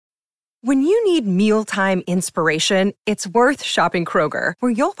When you need mealtime inspiration, it's worth shopping Kroger,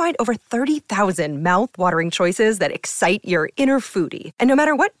 where you'll find over 30,000 mouth-watering choices that excite your inner foodie. And no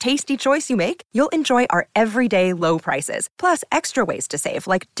matter what tasty choice you make, you'll enjoy our everyday low prices, plus extra ways to save,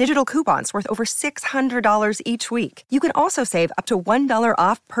 like digital coupons worth over $600 each week. You can also save up to $1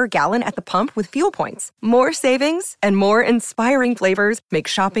 off per gallon at the pump with fuel points. More savings and more inspiring flavors make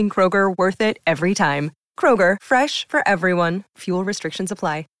shopping Kroger worth it every time. Kroger, fresh for everyone. Fuel restrictions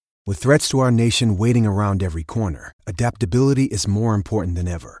apply. With threats to our nation waiting around every corner, adaptability is more important than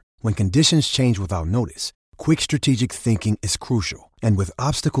ever. When conditions change without notice, quick strategic thinking is crucial. And with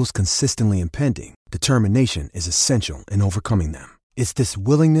obstacles consistently impending, determination is essential in overcoming them. It's this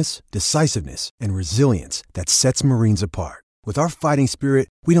willingness, decisiveness, and resilience that sets Marines apart. With our fighting spirit,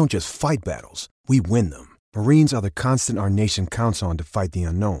 we don't just fight battles, we win them. Marines are the constant our nation counts on to fight the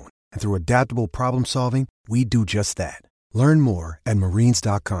unknown. And through adaptable problem solving, we do just that. Learn more at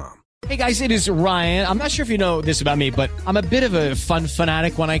marines.com. Hey guys, it is Ryan. I'm not sure if you know this about me, but I'm a bit of a fun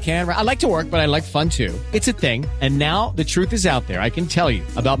fanatic when I can. I like to work, but I like fun too. It's a thing. And now the truth is out there. I can tell you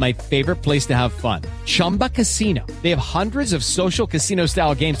about my favorite place to have fun. Chumba Casino. They have hundreds of social casino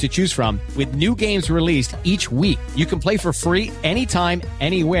style games to choose from with new games released each week. You can play for free anytime,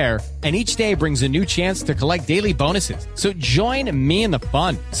 anywhere. And each day brings a new chance to collect daily bonuses. So join me in the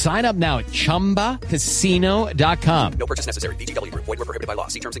fun. Sign up now at ChumbaCasino.com. No purchase necessary. VGW Group. Void where prohibited by law.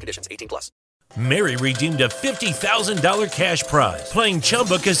 See terms and conditions. 18+. Mary redeemed a $50,000 cash prize playing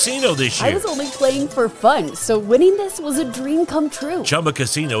Chumba Casino this year. I was only playing for fun, so winning this was a dream come true. Chumba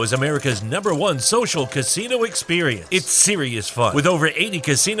Casino is America's #1 social casino experience. It's serious fun. With over 80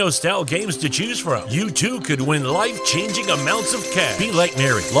 casino-style games to choose from, you too could win life-changing amounts of cash. Be like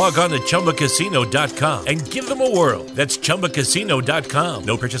Mary. Log on to ChumbaCasino.com and give them a whirl. That's ChumbaCasino.com.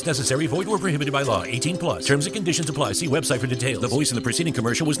 No purchase necessary. Void where prohibited by law. 18+. Terms and conditions apply. See website for details. The voice in the preceding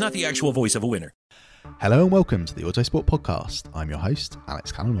commercial was not the actual voice of a winner. Hello and welcome to the Autosport Podcast. I'm your host,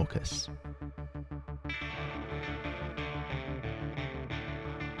 Alex Kalinauckas.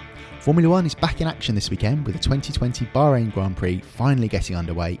 Formula One is back in action this weekend with the 2020 Bahrain Grand Prix finally getting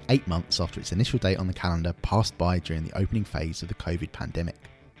underway 8 months after its initial date on the calendar passed by during the opening phase of the COVID pandemic.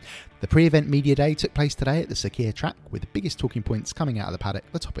 The pre-event media day took place today at the Sakhir track, with the biggest talking points coming out of the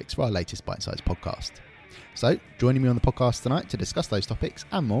paddock the topics for our latest bite-sized podcast. So, joining me on the podcast tonight to discuss those topics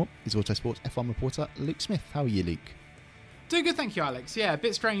and more is Autosport's F1 reporter Luke Smith. How are you, Luke? Doing good, thank you, Alex. Yeah, a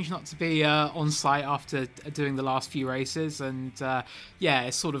bit strange not to be on site after doing the last few races, and yeah,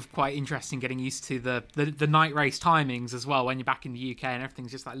 it's sort of quite interesting getting used to the night race timings as well when you're back in the UK and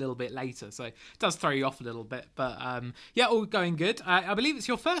everything's just that little bit later, so it does throw you off a little bit, but yeah, all going good. I believe it's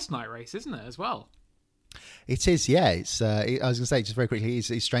your first night race, isn't it, as well? It is, yeah. I was going to say just very quickly,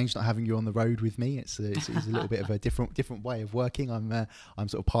 it's strange not having you on the road with me. It's a little bit of a different way of working. I'm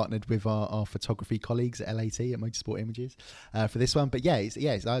sort of partnered with our photography colleagues at LAT at Motorsport Images for this one. But yeah, it's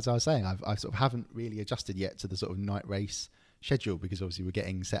as I was saying, I sort of haven't really adjusted yet to the sort of night race schedule, because obviously we're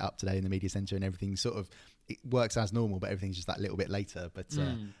getting set up today in the media centre and everything sort of it works as normal, but everything's just that little bit later. But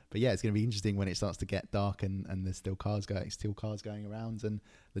yeah, it's going to be interesting when it starts to get dark and there's still cars going around, and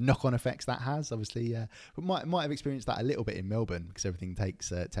the knock-on effects that has. Obviously, but might have experienced that a little bit in Melbourne because everything takes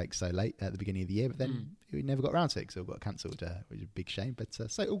so late at the beginning of the year. But then we never got around to it because it all got cancelled, which is a big shame. But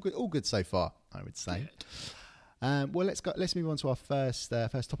so all good so far, I would say. Well, let's move on to our first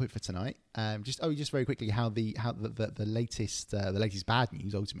topic for tonight. Just very quickly, how the latest bad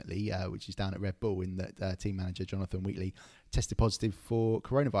news ultimately, which is down at Red Bull, in that team manager Jonathan Wheatley tested positive for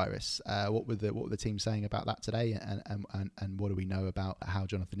coronavirus. What were the team saying about that today, and what do we know about how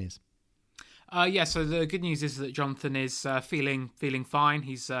Jonathan is? Yeah, so the good news is that Jonathan is feeling fine.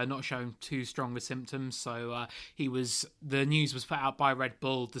 He's not showing too strong of symptoms. So the news was put out by Red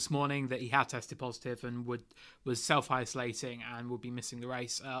Bull this morning that he had tested positive and was self-isolating and would be missing the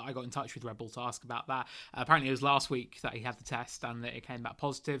race. I got in touch with Red Bull to ask about that. Apparently it was last week that he had the test and that it came back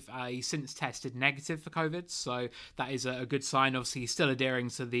positive. He's since tested negative for COVID, so that is a good sign. Obviously, he's still adhering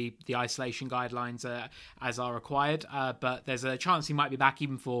to the isolation guidelines as are required, but there's a chance he might be back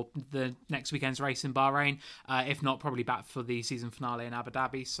even for the next weekend's race in Bahrain, if not probably back for the season finale in Abu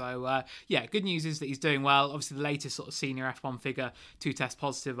Dhabi. So yeah, good news is that he's doing well. Obviously the latest sort of senior F1 figure to test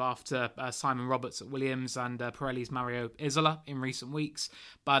positive after Simon Roberts at Williams and Pirelli's Mario Isola in recent weeks.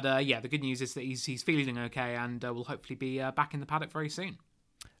 But yeah, the good news is that he's feeling okay and will hopefully be back in the paddock very soon.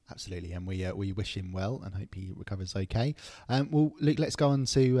 Absolutely, and we wish him well and hope he recovers okay. Well, Luke, let's go on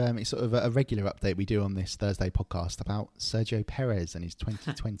to it's sort of a regular update we do on this Thursday podcast about Sergio Perez and his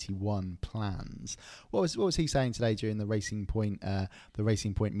 2021 plans. What was he saying today during the Racing Point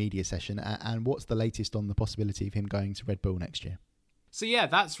media session, and what's the latest on the possibility of him going to Red Bull next year? So yeah,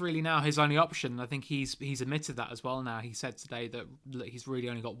 that's really now his only option. I think he's admitted that as well now. He said today that he's really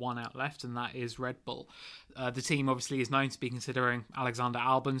only got one out left, and that is Red Bull. The team obviously is known to be considering Alexander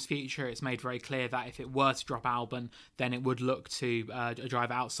Albon's future. It's made very clear that if it were to drop Albon, then it would look to a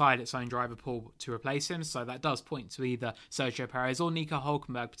driver outside its own driver pool to replace him. So that does point to either Sergio Perez or Nico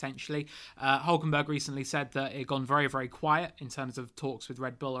Hülkenberg potentially. Hülkenberg recently said that it had gone very, very quiet in terms of talks with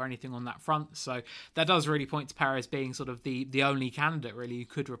Red Bull or anything on that front. So that does really point to Perez being sort of the only candidate really who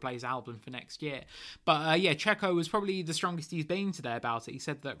could replace Albon for next year. But Checo was probably the strongest he's been today about it. He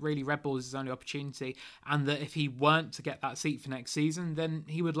said that really Red Bull is his only opportunity, and that if he weren't to get that seat for next season, then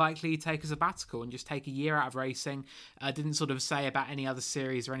he would likely take a sabbatical and just take a year out of racing. Didn't sort of say about any other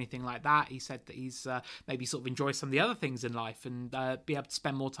series or anything like that. He said that he's maybe sort of enjoy some of the other things in life and be able to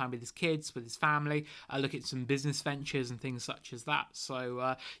spend more time with his kids, with his family, look at some business ventures and things such as that.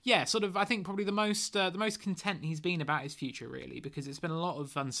 So sort of I think probably the most content he's been about his future really, because it's been a lot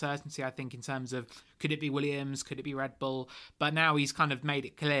of uncertainty, I think, in terms of could it be Williams, could it be Red Bull, but now he's kind of made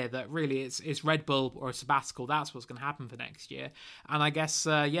it clear that really it's Red Bull or a sabbatical. That's what's going to happen for next year. And I guess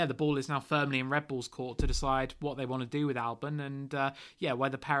the ball is now firmly in Red Bull's court to decide what they want to do with Albon and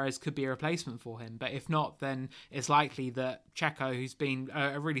whether Perez could be a replacement for him. But if not, then it's likely that Checo, who's been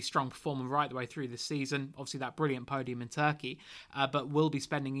a really strong performer right the way through this season, obviously that brilliant podium in Turkey, but will be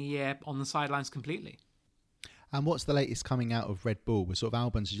spending a year on the sidelines completely. And what's the latest coming out of Red Bull? Was sort of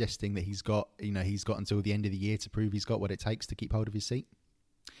Albon suggesting that he's got until the end of the year to prove he's got what it takes to keep hold of his seat?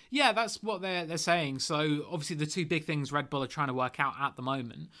 Yeah, that's what they're saying. So obviously the two big things Red Bull are trying to work out at the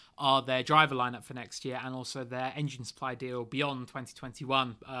moment are their driver lineup for next year and also their engine supply deal beyond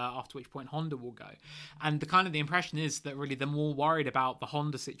 2021, after which point Honda will go. And the impression is that really they're more worried about the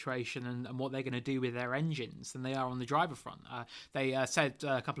Honda situation and what they're going to do with their engines than they are on the driver front. They said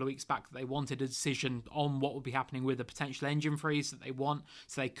a couple of weeks back that they wanted a decision on what would be happening with the potential engine freeze that they want,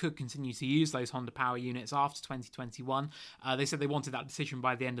 so they could continue to use those Honda power units after 2021. They said they wanted that decision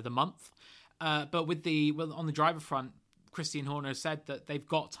by the end of the month. But on the driver front, Christian Horner said that they've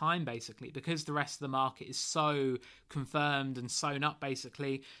got time basically because the rest of the market is so confirmed and sewn up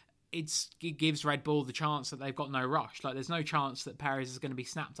basically. It gives Red Bull the chance that they've got no rush. Like there's no chance that Perez is going to be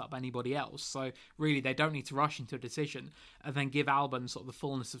snapped up by anybody else. So really they don't need to rush into a decision and then give Albon sort of the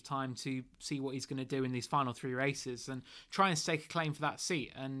fullness of time to see what he's going to do in these final three races and try and stake a claim for that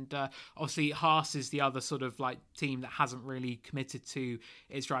seat. And obviously Haas is the other sort of like team that hasn't really committed to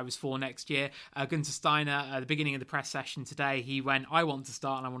its drivers for next year. Gunther Steiner, at the beginning of the press session today, he went, I want to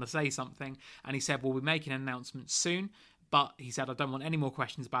start and I want to say something. And he said, well, we're making an announcement soon. But he said, I don't want any more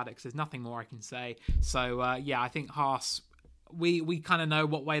questions about it because there's nothing more I can say. So, I think Haas, we kind of know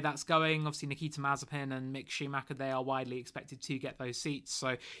what way that's going. Obviously, Nikita Mazepin and Mick Schumacher, they are widely expected to get those seats.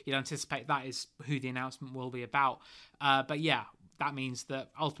 So you'd anticipate that is who the announcement will be about. That means that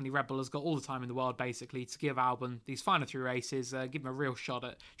ultimately Red Bull has got all the time in the world, basically, to give Albon these final three races, give him a real shot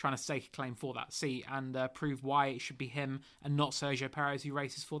at trying to stake a claim for that seat and prove why it should be him and not Sergio Perez who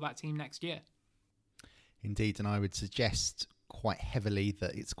races for that team next year. Indeed, and I would suggest quite heavily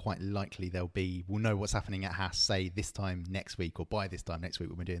that it's quite likely we'll know what's happening at Haas, say this time next week or by this time next week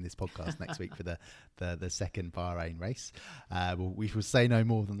when we're doing this podcast next week for the second Bahrain race. We will say no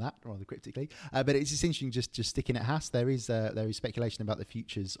more than that, rather cryptically. But it's just interesting, just sticking at Haas, there is speculation about the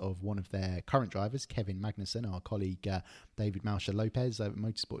futures of one of their current drivers, Kevin Magnussen. Our colleague David Malsha Lopez over at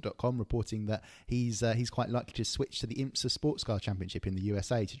motorsport.com reporting that he's quite likely to switch to the IMSA Sports Car Championship in the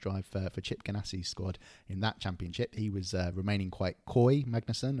USA to drive for Chip Ganassi's squad in that championship. He was remaining quite coy,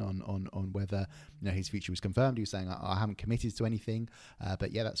 Magnussen, on whether his future was confirmed. He was saying, I haven't committed to anything,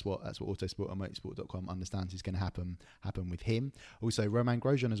 but yeah, that's what Autosport and Motorsport.com understands is going to happen with him. Also, Romain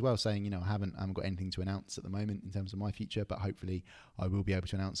Grosjean as well saying, I haven't got anything to announce at the moment in terms of my future, but hopefully I will be able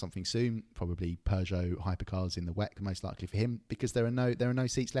to announce something soon. Probably Peugeot hypercars in the WEC, most likely for him, because there are no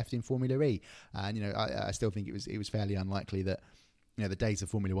seats left in Formula E, and I still think it was fairly unlikely that the days of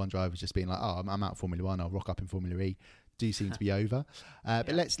Formula One drivers just being like, oh, I'm out of Formula One, I'll rock up in Formula E, do seem to be over.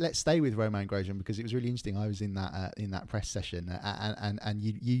 But let's stay with Romain Grosjean because it was really interesting. I was in that press session, and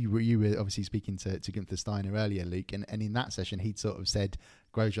you were obviously speaking to Gunther Steiner earlier, Luke, and in that session he'd sort of said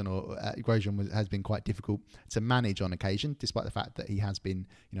Grosjean has been quite difficult to manage on occasion, despite the fact that he has been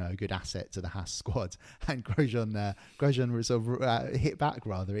a good asset to the Haas squad. And Grosjean was sort of hit back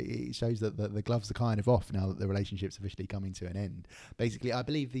rather. It shows that the gloves are kind of off now that the relationship's officially coming to an end. Basically, I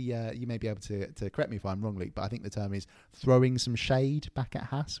believe you may be able to correct me if I'm wrong, Luke, but I think the term is throwing some shade back at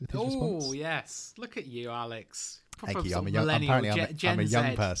Haas with his response. Oh yes, look at you, Alex. Thank you. I'm a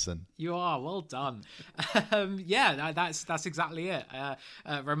young person. You are, well done. That's exactly it.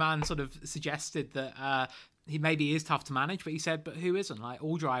 Romain sort of suggested that he maybe is tough to manage, but he said, but who isn't? Like,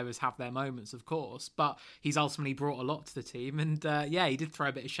 all drivers have their moments, of course, but he's ultimately brought a lot to the team. And he did throw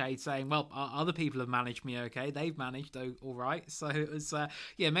a bit of shade saying, well, other people have managed me okay. They've managed all right. So it was,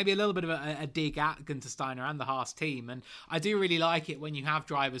 maybe a little bit of a dig at Gunther Steiner and the Haas team. And I do really like it when you have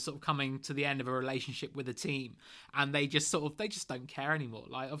drivers sort of coming to the end of a relationship with a team and they just don't care anymore.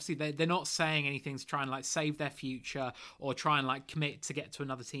 Like, obviously they're not saying anything to try and like save their future or try and like commit to get to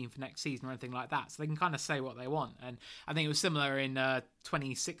another team for next season or anything like that. So they can kind of say what they want. And I think it was similar in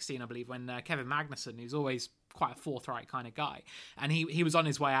 2016, I believe, when Kevin Magnussen, who's always quite a forthright kind of guy, and he was on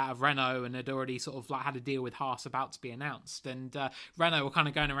his way out of Renault and had already sort of like had a deal with Haas about to be announced, and Renault were kind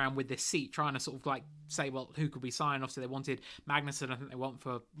of going around with this seat trying to sort of like say, well, who could we sign? Obviously they wanted Magnussen, I think they want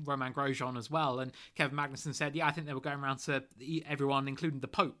for Romain Grosjean as well, and Kevin Magnussen said, I think they were going around to everyone, including the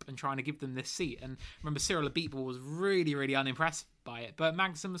Pope, and trying to give them this seat. And remember, Cyril Abiteboul was really, really unimpressed by it, but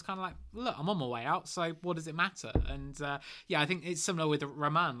Magnussen was kind of like, look, I'm on my way out, so what does it matter? And I think it's similar with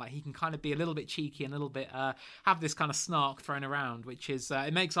Romain. Like, he can kind of be a little bit cheeky and a little bit have this kind of snark thrown around, which is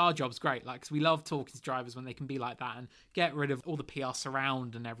it makes our jobs great, like, because we love talking to drivers when they can be like that and get rid of all the PR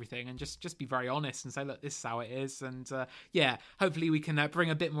surround and everything and just be very honest and say, look, this is how it is. And hopefully we can bring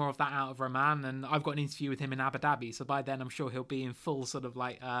a bit more of that out of Romain. And I've got an interview with him in Abu Dhabi, so by then I'm sure he'll be in full sort of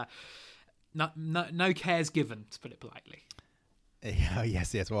like no cares given, to put it politely.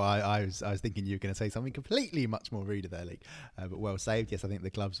 Yes. Well, I was thinking you were going to say something completely much more ruder there, Luke, but well saved. Yes, I think the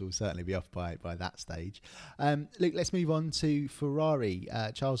gloves will certainly be off by that stage. Luke, let's move on to Ferrari.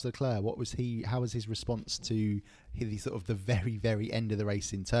 Charles Leclerc, how was his response to the sort of the very, very end of the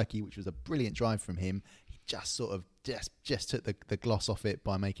race in Turkey, which was a brilliant drive from him? He just sort of just took the gloss off it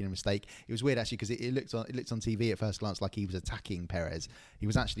by making a mistake. It was weird actually, because it looked on TV at first glance like he was attacking Perez. He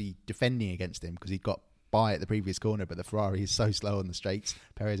was actually defending against him because he'd got by at the previous corner, but the Ferrari is so slow on the straights.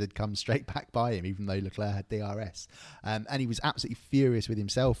 Perez had come straight back by him, even though Leclerc had DRS. And he was absolutely furious with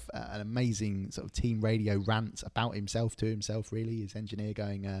himself. An amazing sort of team radio rant about himself to himself, really. His engineer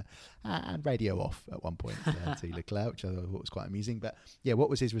going and radio off at one point to Leclerc, which I thought was quite amusing. But yeah, what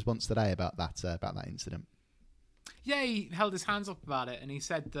was his response today about that incident? Yeah, he held his hands up about it, and he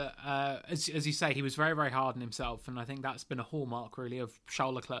said that, as you say, he was very, very hard on himself, and I think that's been a hallmark, really, of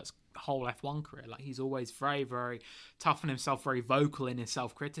Charles Leclerc's whole F1 career. Like, he's always very, very tough on himself, very vocal in his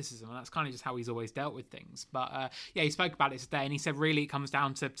self-criticism, and that's kind of just how he's always dealt with things. But he spoke about it today, and he said really it comes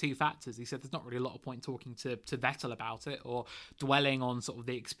down to two factors. He said there's not really a lot of point talking to Vettel about it or dwelling on sort of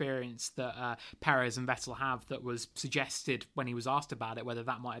the experience that Perez and Vettel have that was suggested when he was asked about it, whether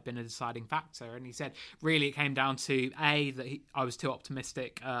that might have been a deciding factor. And he said really it came down to that I was too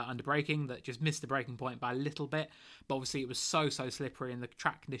optimistic under braking, that just missed the braking point by a little bit, but obviously it was so slippery and the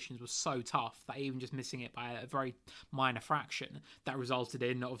track conditions was so tough that even just missing it by a very minor fraction, that resulted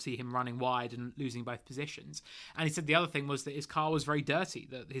in obviously him running wide and losing both positions. And he said the other thing was that his car was very dirty,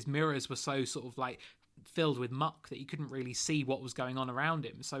 that his mirrors were so sort of like filled with muck that he couldn't really see what was going on around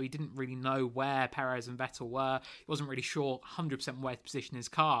him, so he didn't really know where Perez and Vettel were. He wasn't really sure 100% where to position his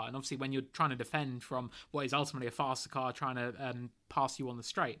car, and obviously when you're trying to defend from what is ultimately a faster car trying to pass you on the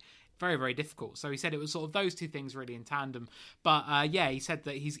straight, very, very difficult. So he said it was sort of those two things really in tandem. But he said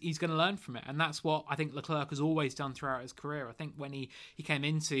that he's going to learn from it. And that's what I think Leclerc has always done throughout his career. I think when he came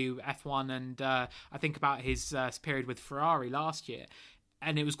into F1 and I think about his period with Ferrari last year,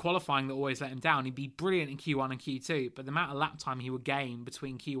 and it was qualifying that always let him down. He'd be brilliant in Q1 and Q2, but the amount of lap time he would gain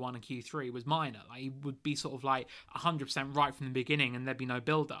between Q1 and Q3 was minor. Like, he would be sort of like 100% right from the beginning and there'd be no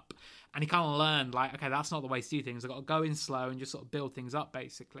build-up. And he kind of learned, like, okay, that's not the way to do things. I've got to go in slow and just sort of build things up,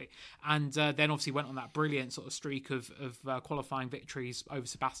 basically. And then obviously went on that brilliant sort of streak of qualifying victories over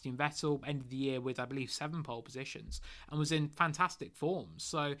Sebastian Vettel. Ended the year with, I believe, 7 pole positions and was in fantastic form.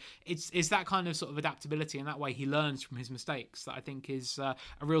 So it's that kind of sort of adaptability, and that way he learns from his mistakes, that I think is a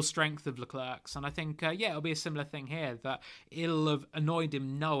real strength of Leclerc's. And I think, it'll be a similar thing here, that it'll have annoyed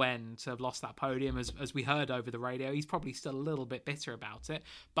him no end to have lost that podium, as we heard over the radio. He's probably still a little bit bitter about it,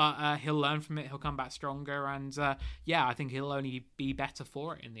 but he'll learn from it, he'll come back stronger, and I think he'll only be better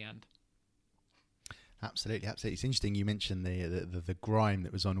for it in the end. Absolutely. It's interesting you mentioned the grime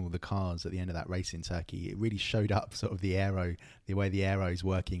that was on all the cars at the end of that race in Turkey. It really showed up sort of the way the aero's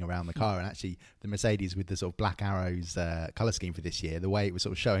working around the car, and actually the Mercedes with the sort of black arrows colour scheme for this year, the way it was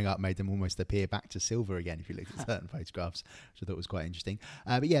sort of showing up made them almost appear back to silver again if you look at certain photographs, which I thought was quite interesting.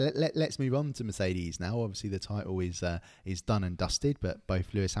 Let's move on to Mercedes now. Obviously the title is done and dusted, but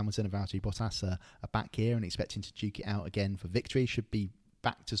both Lewis Hamilton and Valtteri Bottas are back here and expecting to duke it out again for victory. Should be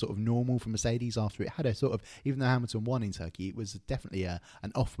back to sort of normal for Mercedes after it had a sort of, even though Hamilton won in Turkey, it was definitely an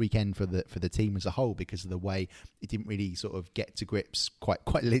off weekend for the team as a whole because of the way it didn't really sort of get to grips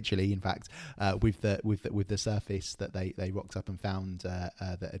quite literally, in fact, with the surface that they rocked up and found that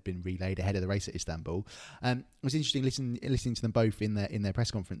had been relayed ahead of the race at Istanbul. It was interesting listening to them both in their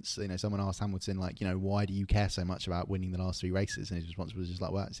press conference. Someone asked Hamilton, like, why do you care so much about winning the last 3 races? And his response was just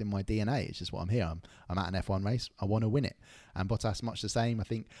like, well, it's in my DNA. It's just what I'm here. I'm at an F1 race. I want to win it. And Bottas, much the same. I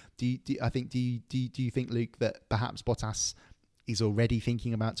think. Do you think, Luke, that perhaps Bottas is already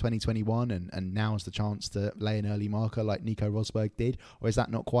thinking about 2021 and now's the chance to lay an early marker like Nico Rosberg did, or is that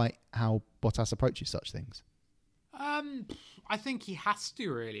not quite how Bottas approaches such things? I think he has to,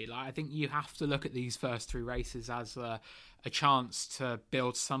 really. I think you have to look at these first 3 races as a chance to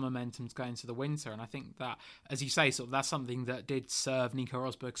build some momentum to go into the winter. And I think that, as you say, sort of that's something that did serve Nico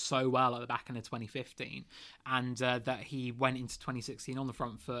Rosberg so well at the back end of 2015, and that he went into 2016 on the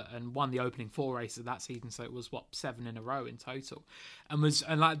front foot and won the opening 4 races of that season. So it was 7 in a row in total, and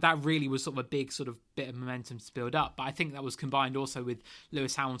that really was sort of a big sort of bit of momentum to build up. But I think that was combined also with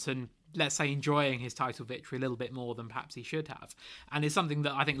Lewis Hamilton, let's say, enjoying his title victory a little bit more than perhaps he should have. And it's something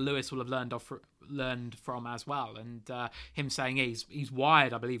that I think Lewis will have learned from as well. And him saying he's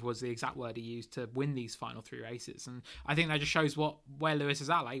wired, I believe was the exact word he used, to win these final 3 races. And I think that just shows where Lewis is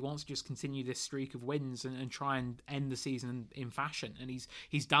at. He wants to just continue this streak of wins and try and end the season in fashion. And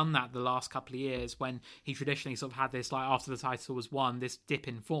he's done that the last couple of years, when he traditionally sort of had this, like, after the title was won, this dip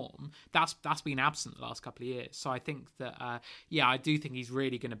in form. That's been absent the last couple of years. So I think that, I do think he's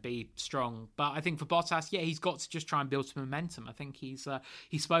really going to be strong. But I think for Bottas, he's got to just try and build some momentum. I think he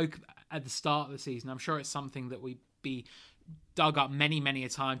spoke at the start of the season. I'm sure it's something that we'd be dug up many a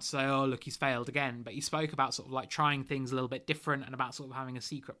time to say, oh, look, he's failed again. But he spoke about sort of like trying things a little bit different and about sort of having a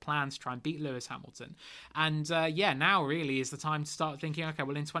secret plan to try and beat Lewis Hamilton. And now really is the time to start thinking, okay,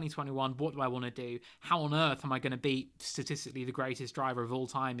 well, in 2021, what do I want to do? How on earth am I going to beat statistically the greatest driver of all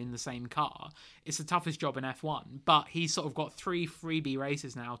time in the same car? It's the toughest job in F1, but he's sort of got 3 freebie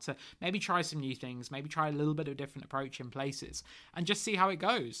races now to maybe try some new things, maybe try a little bit of a different approach in places and just see how it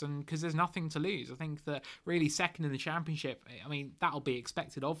goes. And because there's nothing to lose, I think that really second in the championship, I mean, that'll be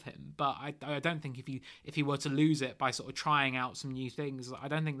expected of him, but I don't think if he were to lose it by sort of trying out some new things, I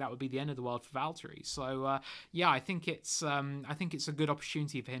don't think that would be the end of the world for Valtteri. So I think it's a good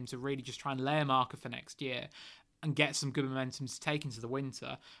opportunity for him to really just try and lay a marker for next year and get some good momentum to take into the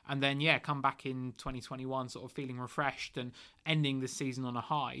winter, and then come back in 2021 sort of feeling refreshed and ending the season on a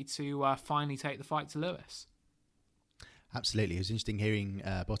high to finally take the fight to Lewis. Absolutely. It was interesting hearing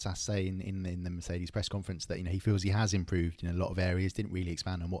Bottas say in the Mercedes press conference that he feels he has improved in a lot of areas, didn't really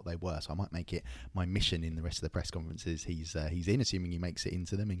expand on what they were. So I might make it my mission in the rest of the press conferences he's in, assuming he makes it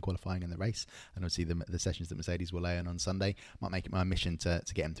into them in qualifying in the race, and obviously the sessions that Mercedes will lay on Sunday. Might make it my mission to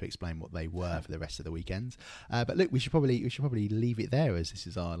get him to explain what they were for the rest of the weekend. But look, we should probably leave it there, as this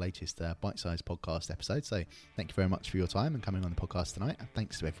is our latest bite-sized podcast episode. So thank you very much for your time and coming on the podcast tonight, and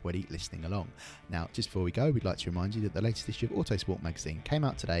thanks to everybody listening along. Now, just before we go, we'd like to remind you that the latest issue of Autosport magazine came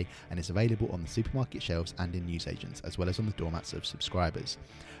out today and is available on the supermarket shelves and in newsagents, as well as on the doormats of subscribers.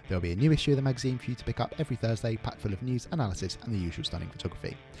 There will be a new issue of the magazine for you to pick up every Thursday, packed full of news, analysis and the usual stunning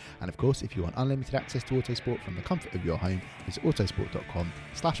photography. And of course, if you want unlimited access to Autosport from the comfort of your home, visit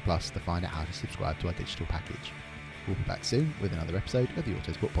autosport.com/plus to find out how to subscribe to our digital package. We'll be back soon with another episode of the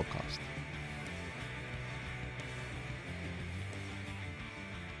Autosport podcast.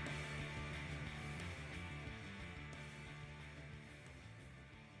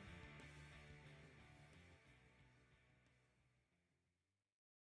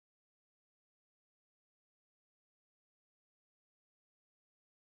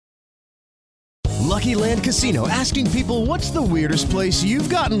 Lucky Land Casino, asking people, what's the weirdest place you've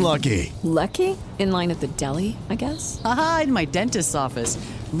gotten lucky? Lucky? In line at the deli, I guess? Aha, in my dentist's office.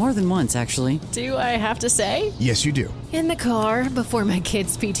 More than once, actually. Do I have to say? Yes, you do. In the car before my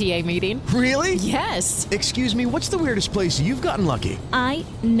kids' PTA meeting. Really? Yes. Excuse me, what's the weirdest place you've gotten lucky? I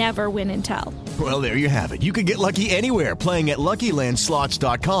never win and tell. Well, there you have it. You can get lucky anywhere, playing at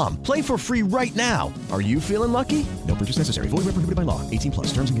LuckyLandSlots.com. Play for free right now. Are you feeling lucky? No purchase necessary. Void where prohibited by law.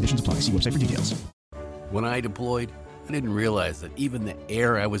 18+. Terms and conditions apply. See website for details. When I deployed, I didn't realize that even the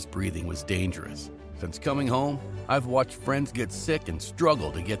air I was breathing was dangerous. Since coming home, I've watched friends get sick and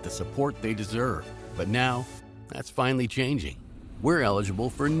struggle to get the support they deserve. But now, that's finally changing. We're eligible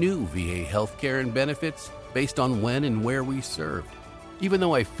for new VA healthcare and benefits based on when and where we served. Even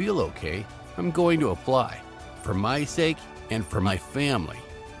though I feel okay, I'm going to apply. For my sake and for my family.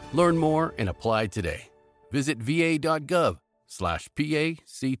 Learn more and apply today. Visit va.gov/PACT.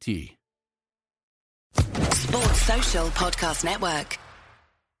 Sports Social Podcast Network.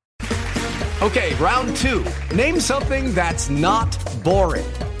 Okay, round 2. Name something that's not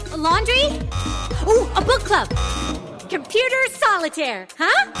boring. A laundry? Ooh, a book club. Computer solitaire,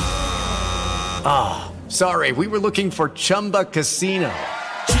 huh? Ah, sorry, we were looking for Chumba Casino.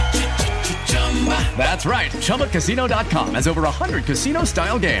 That's right, ChumbaCasino.com has over 100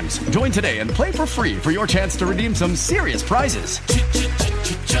 casino-style games. Join today and play for free for your chance to redeem some serious prizes.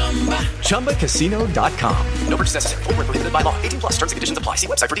 ChumbaCasino.com. No purchase necessary. Void where prohibited by law. 18 plus terms and conditions apply. See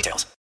website for details.